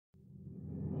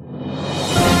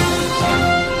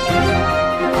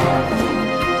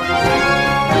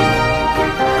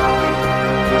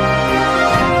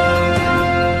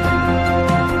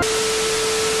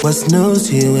What's news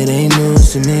to you? It ain't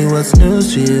news to me. What's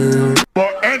news to you?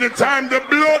 But anytime the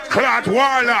blood clot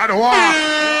warlord walk,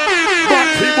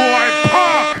 Batty boy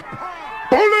park,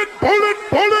 bullet.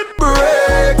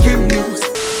 Breaking news.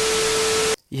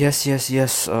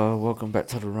 Yes. Welcome back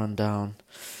to the rundown.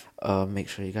 Make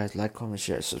sure you guys like, comment,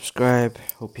 share, subscribe.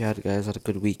 Hope you guys had a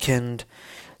good weekend.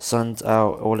 Sun's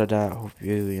out, all of that. Hope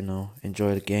you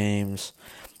enjoy the games.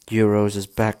 Euros is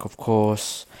back, of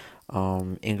course.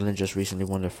 England just recently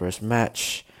won their first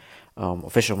match,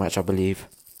 official match, I believe.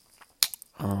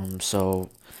 So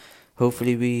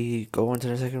hopefully we go into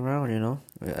the second round.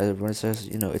 Everyone says,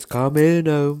 it's coming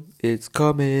home. It's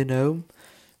coming home.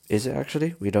 Is it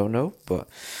actually? We don't know, but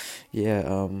yeah,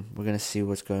 we're gonna see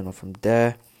what's going on from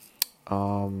there.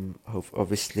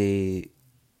 Obviously,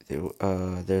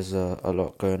 there's a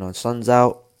lot going on. Sun's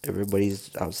out,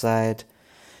 everybody's outside,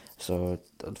 so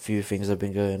a few things have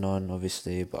been going on,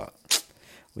 obviously, but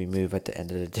we move at the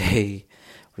end of the day.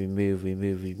 We move. You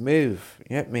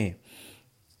get me?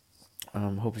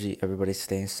 Hopefully everybody's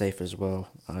staying safe as well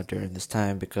during this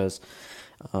time, because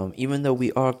even though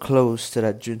we are close to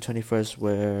that June 21st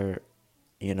where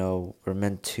we're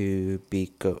meant to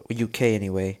be UK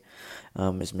anyway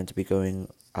is meant to be going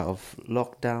out of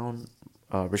lockdown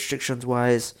restrictions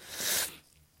wise,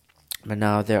 but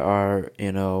now there are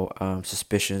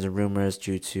suspicions and rumors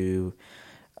due to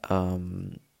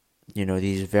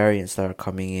these variants that are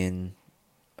coming in,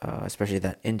 especially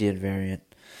that Indian variant,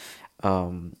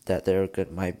 that there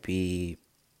might be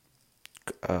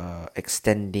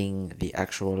extending the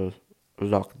actual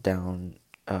lockdown,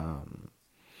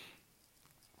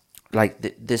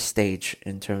 this stage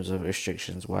in terms of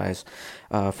restrictions wise,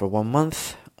 for 1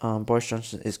 month. Boris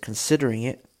Johnson is considering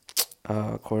it,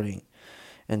 according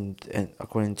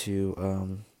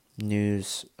to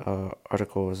news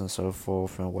articles and so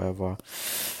forth and whatever,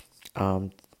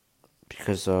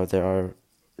 because there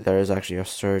is actually a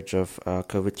surge of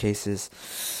COVID cases.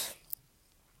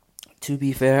 To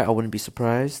be fair, I wouldn't be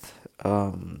surprised.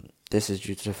 This is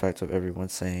due to the fact of everyone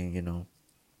saying,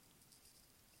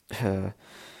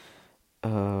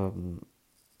 COVID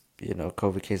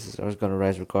cases are going to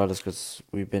rise regardless, because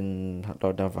we've been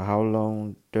locked down for how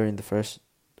long during the first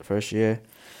year?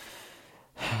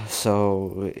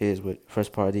 So it is with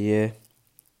first part of the year.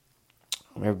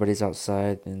 Everybody's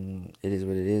outside, and it is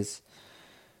what it is.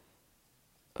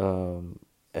 You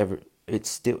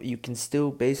can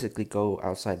still basically go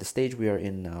outside. The stage we are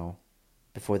in now,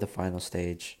 before the final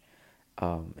stage,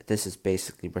 this is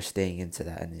basically, we're staying into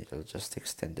that, and it'll just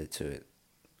extend it to it.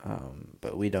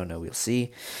 But we don't know. We'll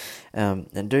see.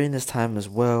 And during this time as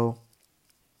well,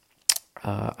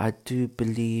 I do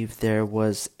believe there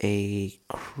was a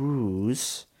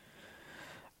cruise.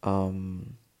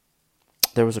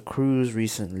 There was a cruise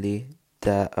recently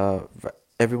that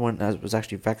everyone was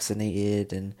actually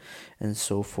vaccinated and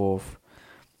so forth,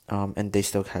 and they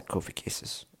still had COVID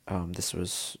cases. This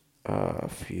was a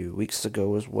few weeks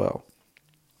ago as well,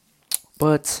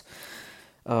 but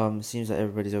seems that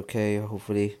everybody's okay,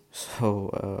 hopefully.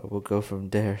 So we'll go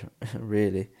from there.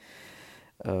 Really,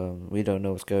 we don't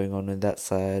know what's going on that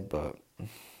side, but it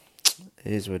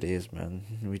is what it is, man.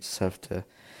 We just have to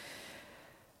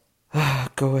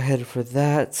go ahead for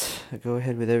that. Go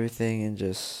ahead with everything, and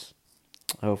just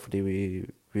hopefully we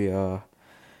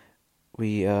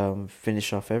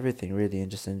finish off everything, really, and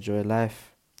just enjoy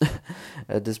life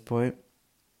at this point.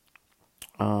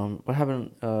 What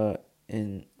happened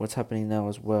in what's happening now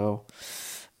as well,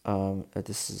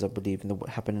 this is, I believe,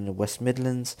 what happened in the West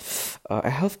Midlands. A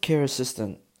healthcare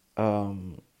assistant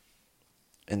in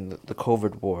the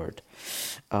COVID ward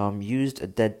used a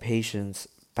dead patient's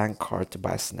bank card to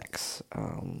buy snacks.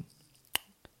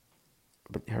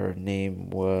 But her name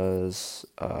was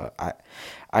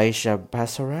Aisha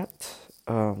Basarat.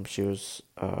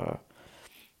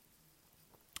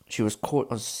 She was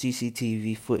caught on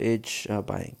CCTV footage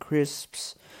buying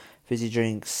crisps, fizzy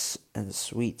drinks, and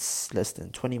sweets less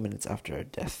than 20 minutes after her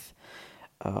death.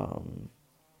 The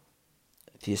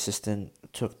assistant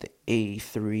took the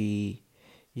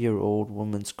 83-year-old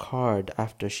woman's card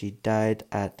after she died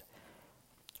at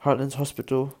Heartlands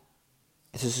Hospital.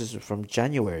 This is from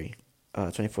January,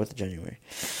 24th of January.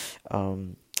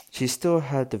 She still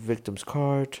had the victim's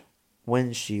card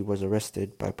when she was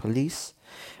arrested by police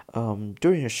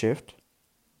during her shift,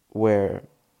 where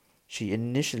she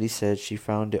initially said she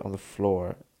found it on the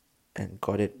floor and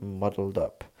got it muddled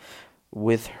up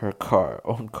with her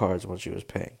own cards while she was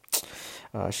paying.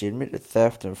 She admitted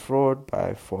theft and fraud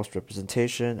by false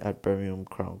representation at Birmingham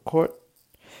Crown Court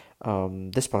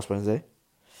this past Wednesday,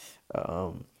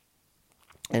 and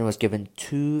was given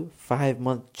 2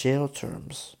 5-month jail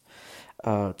terms.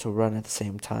 to run at the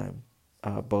same time,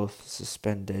 both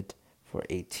suspended for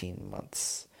 18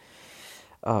 months.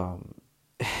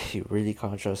 You really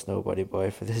can't trust nobody,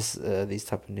 boy, for these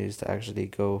type of news to actually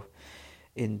go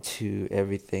into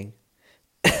everything.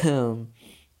 Why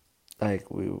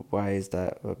is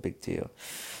that a big deal?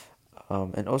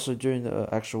 And also during the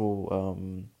actual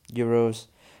Euros,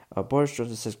 Boris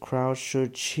Johnson says crowds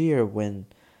should cheer when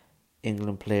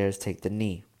England players take the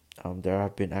knee. There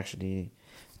have been actually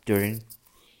I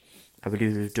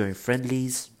believe it was during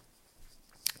friendlies,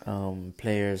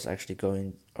 players actually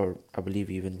going, or I believe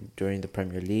even during the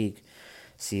Premier League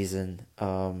season,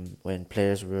 when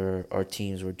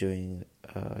teams were doing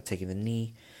taking the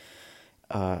knee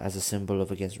as a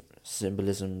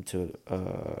symbolism to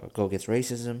go against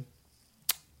racism.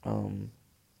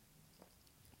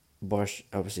 Boris,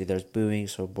 obviously there's booing,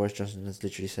 so Boris Johnson has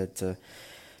literally said to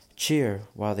cheer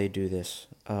while they do this.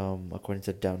 According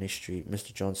to Downing Street,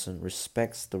 Mr. Johnson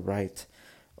respects the right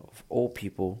of all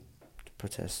people to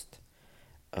protest.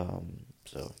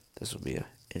 So this will be an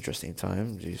interesting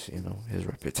time. His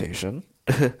reputation.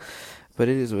 But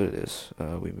it is what it is.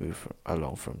 We move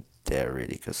along from there,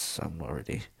 really, because I'm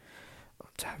already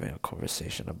having a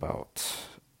conversation about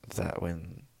that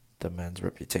when the man's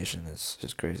reputation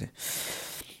is crazy.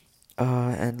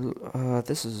 And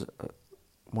this is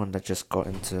one that just got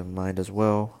into mind as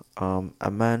well.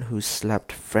 A man who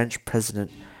slapped French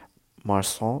President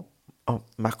Macron,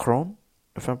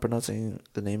 if I'm pronouncing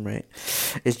the name right,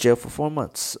 is jailed for 4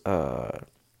 months.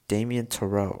 Damien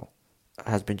Terrell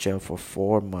has been jailed for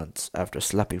 4 months after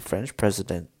slapping French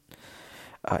President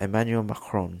Emmanuel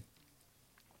Macron.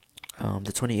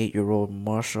 The 28-year-old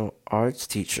martial arts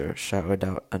teacher shouted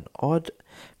out an odd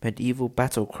medieval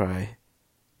battle cry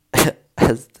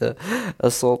as the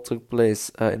assault took place.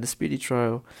 In the speedy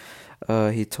trial,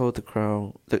 he told the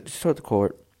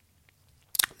court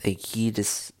that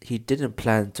he didn't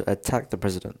plan to attack the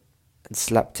president and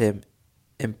slapped him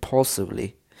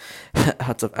impulsively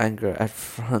out of anger at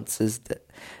France's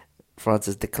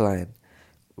decline,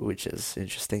 which is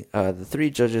interesting. The 3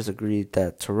 judges agreed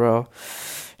that Terrell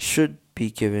should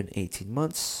be given 18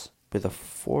 months with a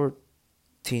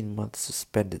 14-month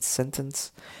suspended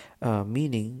sentence,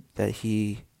 meaning that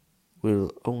he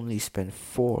will only spend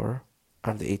 4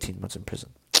 out of the 18 months in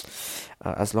prison,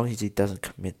 as long as he doesn't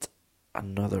commit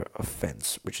another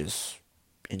offense, which is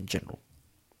in general.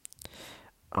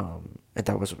 And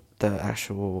that was the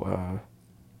actual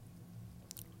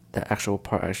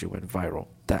part actually went viral,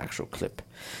 the actual clip.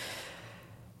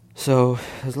 So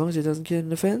as long as he doesn't get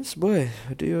an offense, boy,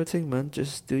 do your thing, man.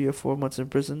 Just do your 4 months in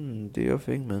prison and do your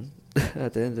thing, man.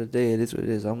 At the end of the day, it is what it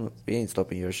is. We ain't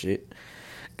stopping your shit.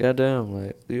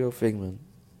 Goddamn, do your thing, man.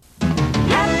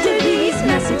 After these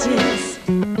messages,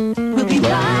 we'll be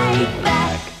right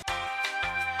back.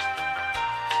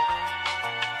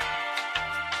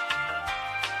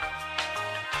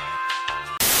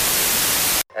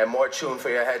 And more tune for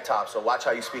your head top, so watch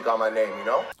how you speak on my name, you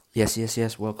know?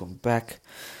 Yes, welcome back.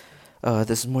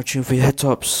 This is more tune for your head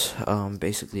tops.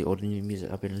 Basically all the new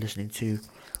music I've been listening to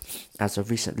as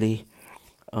of recently.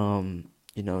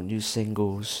 New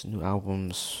singles, new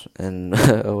albums, and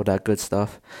all that good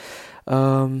stuff.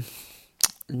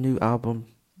 New album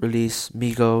release,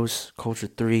 Migos, Culture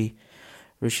 3,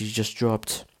 Richie just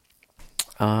dropped.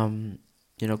 Good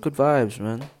vibes,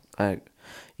 man.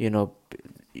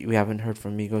 We haven't heard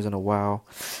from Migos in a while.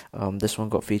 This one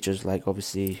got features like,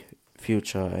 obviously,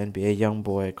 Future, NBA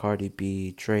Youngboy, Cardi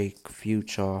B, Drake,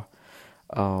 Future.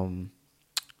 You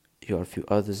got a few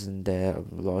others in there. A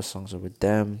lot of songs are with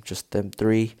them, just them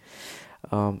 3.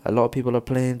 A lot of people are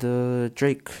playing the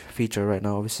Drake feature right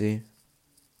now, obviously.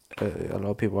 A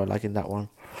lot of people are liking that one.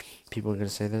 People are going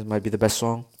to say this might be the best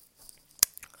song.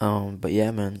 But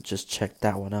yeah, man, just check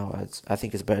that one out. I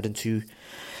think it's better than 2.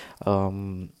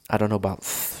 I don't know about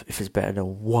if it's better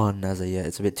than 1 as of yet.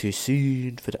 It's a bit too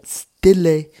soon for that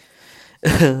still.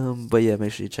 But yeah,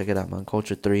 make sure you check it out, man.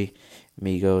 Culture 3,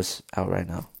 Migos, out right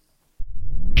now.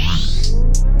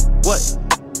 What?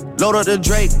 Load up the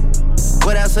Drake.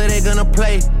 What else are they gonna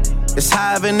play? It's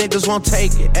high and niggas won't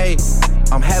take it. Ayy,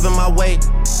 I'm having my way.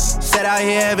 Set out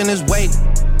here having his way.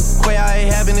 Quay out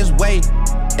here having his way.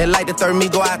 And like the third me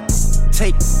go out.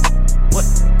 Take. What?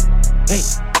 Hey.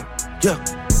 Yeah.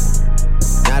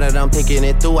 Now that I'm thinking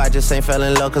it through, I just ain't fell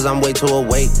in love cause I'm way too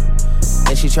awake.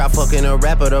 And she try fucking a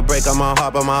rapper to break on my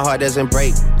heart, but my heart doesn't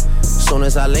break. Soon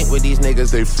as I link with these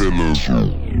niggas, they feel it.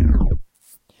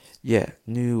 Yeah,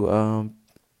 new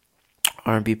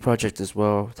R&B project as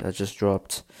well that just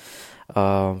dropped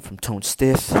from Tone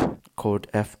Stith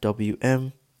called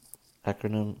FWM.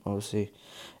 Acronym, obviously,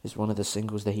 is one of the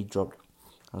singles that he dropped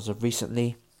as of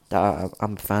recently. that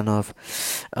I'm a fan of.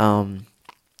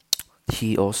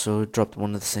 He also dropped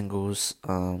one of the singles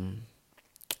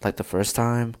like the first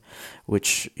time,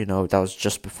 which that was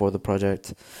just before the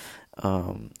project.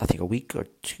 I think a week or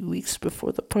 2 weeks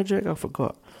before the project, I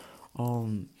forgot.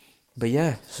 But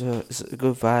yeah, so it's a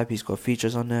good vibe. He's got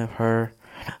features on there. Her,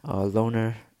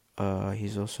 Loner.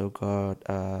 He's also got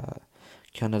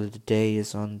Kiana the Day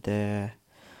is on there.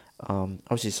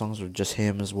 Obviously songs with just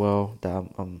him as well that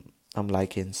I'm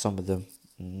liking some of them.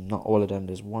 Not all of them.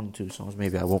 There's 1-2 songs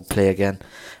maybe I won't play again.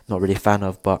 Not really a fan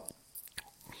of, but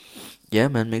yeah,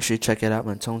 man. Make sure you check it out,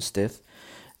 man. Tone Stith,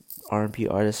 R&B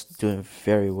artist, doing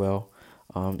very well,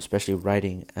 especially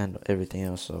writing and everything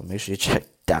else. So make sure you check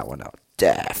that one out.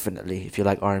 Definitely, if you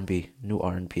like R&B, new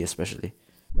R&B especially.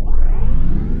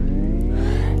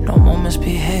 No more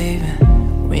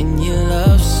misbehaving. When you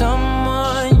love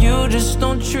someone, you just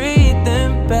don't treat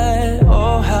them bad.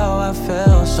 Oh, how I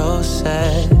felt so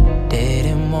sad.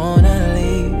 Didn't wanna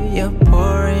leave. You're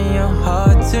pouring your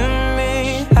heart to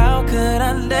me. How could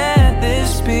I let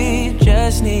this be?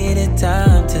 Just needed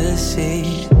time to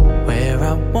see where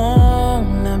I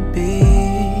wanna be.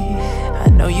 I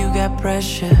know you got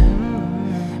pressure,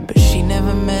 but she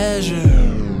never measured.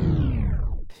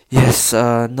 Yes,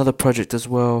 another project as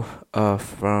well.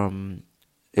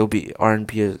 It'll be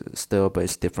R&B still, but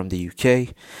it's still from the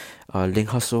UK. Ling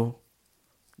Hustle,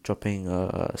 dropping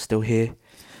Still Here,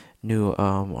 new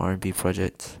R&B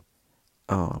project.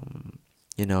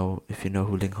 If you know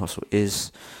who Ling Hustle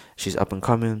is, she's up and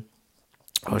coming.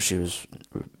 She was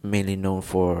mainly known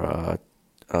for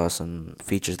some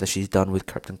features that she's done with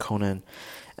Captain Conan,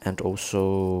 and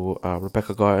also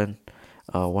Rebecca Garten,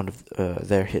 one of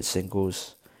their hit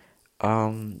singles.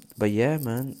 But yeah,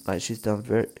 man, like she's done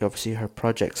obviously her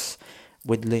projects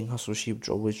with Ling Hustle. She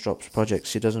always drops projects.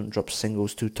 She doesn't drop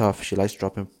singles too tough. She likes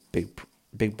dropping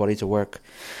big bodies of work,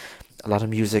 a lot of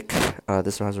music.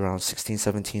 This one has around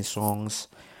 16-17 songs.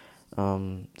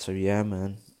 So yeah,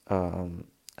 man.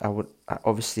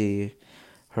 Obviously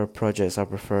her projects I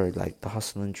prefer, like the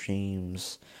Hustle and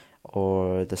Dreams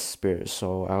or the Spirit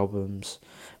Soul albums,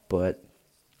 but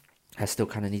I still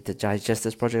kind of need to digest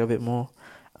this project a bit more.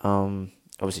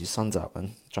 Obviously sun's out,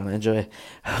 man, trying to enjoy it.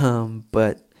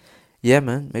 But yeah,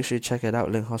 man, make sure you check it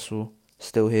out. Ling Hustle,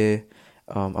 Still Here.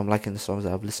 I'm liking the songs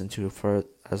that I've listened to for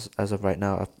as of right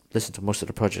now. I've listened to most of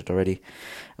the project already.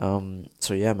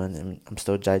 So yeah, man, I'm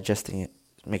still digesting it,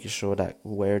 making sure that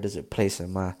where does it place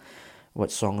in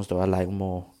what songs do I like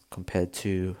more compared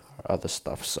to other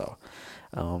stuff. So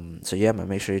yeah, man,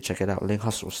 make sure you check it out. Ling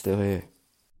Hustle, Still Here.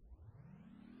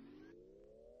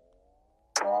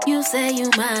 You say you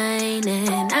mine,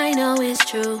 and I know it's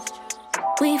true.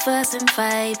 We fuss and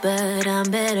fight, but I'm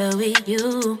better with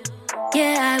you.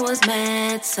 Yeah, I was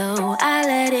mad, so I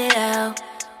let it out.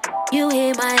 You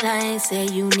hear my line, say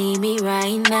you need me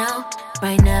right now.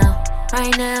 Right now,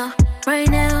 right now, right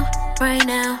now, right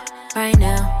now, right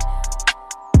now.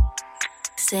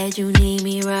 Said you need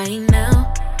me right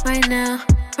now, right now,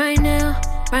 right now,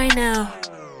 right now.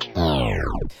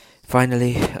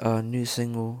 Finally, a new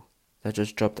single that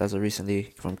just dropped as of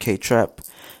recently from K-Trap,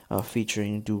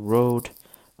 featuring Do Road,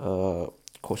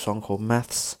 song called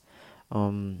Maths,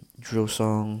 drill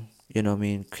song. You know what I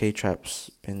mean?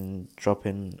 K-Trap's been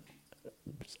dropping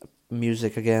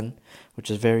music again,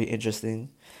 which is very interesting.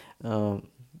 And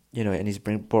he's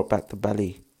brought back the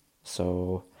Bali,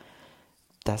 so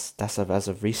that's as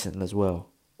of recent as well.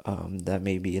 That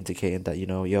may be indicating that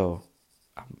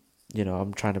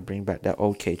I'm trying to bring back that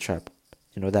old K-Trap,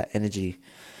 that energy,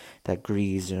 that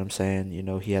grease, you know what I'm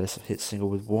saying? He had a hit single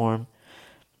with Warm.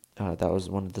 That was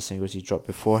one of the singles he dropped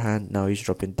beforehand. Now he's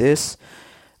dropping this.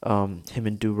 Him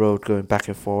and Do Road going back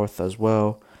and forth as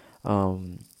well.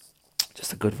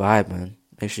 Just a good vibe, man.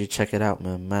 Make sure you check it out,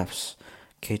 man. Maths,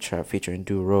 K-Trap featuring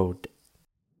Do Road.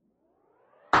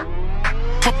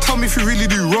 Tell me if you really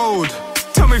do road.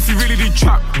 Tell me if you really do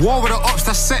trap. War with the ops,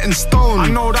 that's set in stone. I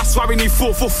know that's why we need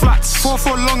 4-4 flats.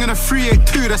 4-4 long and a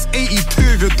 3-8-2, that's 82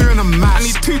 if you're doing a maths.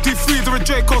 I need 2-2-3s or a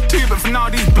Drake or 2, but for now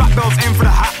these black belts aim for the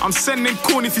hat. I'm sending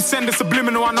corn if you send a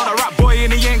subliminal. I know that rap boy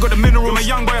and he ain't got the minerals. I'm a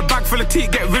young boy, a bag full of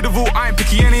teeth, get rid of all. I ain't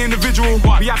picky any individual.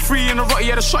 We had 3 in a rot,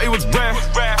 yeah, the shotty was rare.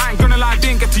 I ain't gonna lie, I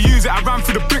didn't get to use it. I ran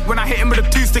through the brick when I hit him with a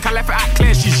 2-stick. I left it out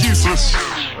clear, she's useless.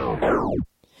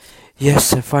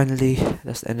 Yes, and finally,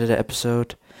 that's the end of the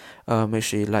episode. Make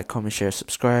sure you like, comment, share,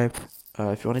 subscribe.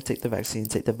 If you want to take the vaccine,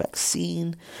 take the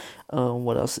vaccine.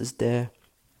 What else is there?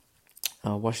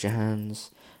 Wash your hands.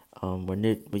 I don't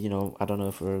know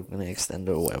if we're gonna extend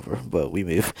or whatever, but we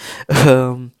move.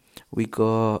 We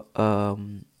got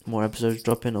more more episodes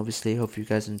dropping. Obviously, hope you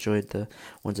guys enjoyed the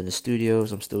ones in the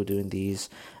studios. I'm still doing these.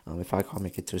 If I can't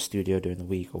make it to a studio during the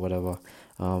week or whatever,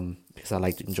 because I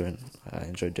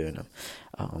enjoy doing them.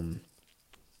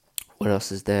 What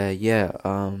else is there? Yeah,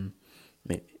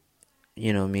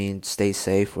 you know what I mean, stay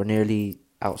safe. We're nearly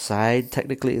outside.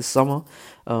 Technically, it's summer.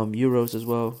 Euros as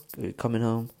well, coming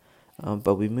home.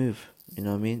 But we move. You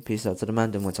know what I mean? Peace out to the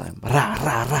man one time. Ra,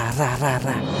 ra, ra, ra, ra,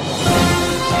 ra.